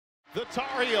The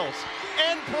Tar Heels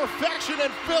and perfection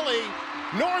in Philly,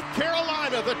 North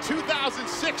Carolina, the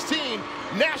 2016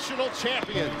 national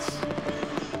champions.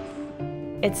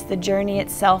 It's the journey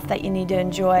itself that you need to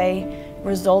enjoy.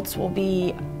 Results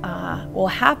will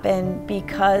happen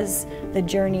because the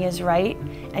journey is right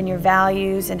and your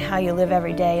values and how you live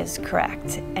every day is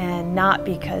correct, and not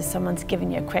because someone's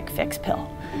giving you a quick fix pill.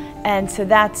 And so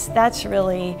that's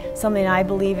really something I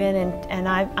believe in, and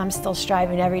I'm still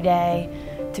striving every day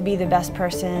to be the best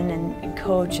person and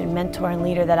coach and mentor and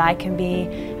leader that I can be.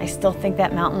 I still think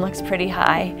that mountain looks pretty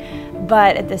high,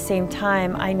 but at the same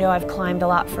time, I know I've climbed a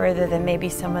lot further than maybe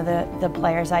some of the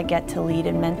players I get to lead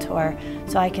and mentor,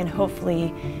 so I can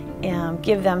hopefully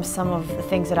give them some of the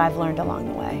things that I've learned along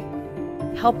the way.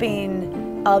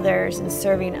 Helping others and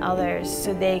serving others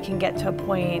so they can get to a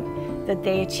point that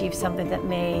they achieve something that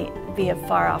may be a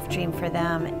far-off dream for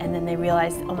them, and then they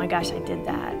realize, oh my gosh, I did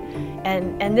that.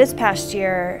 And this past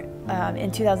year,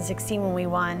 in 2016 when we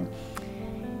won,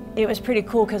 it was pretty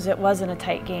cool because it wasn't a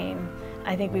tight game.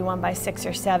 I think we won by 6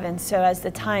 or 7, so as the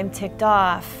time ticked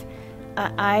off,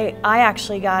 I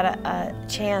actually got a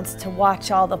chance to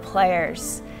watch all the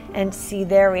players and see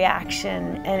their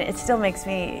reaction, and it still makes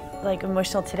me like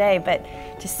emotional today, but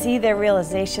to see their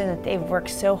realization that they've worked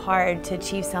so hard to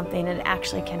achieve something and it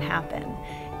actually can happen.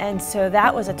 And so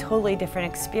that was a totally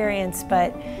different experience,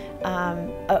 but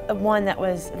one that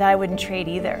I wouldn't trade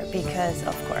either, because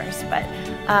of course, but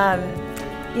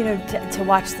you know, to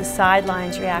watch the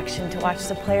sidelines reaction, to watch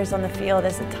the players on the field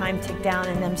as the time ticked down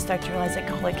and them start to realize, like,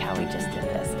 holy cow, we just did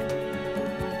this.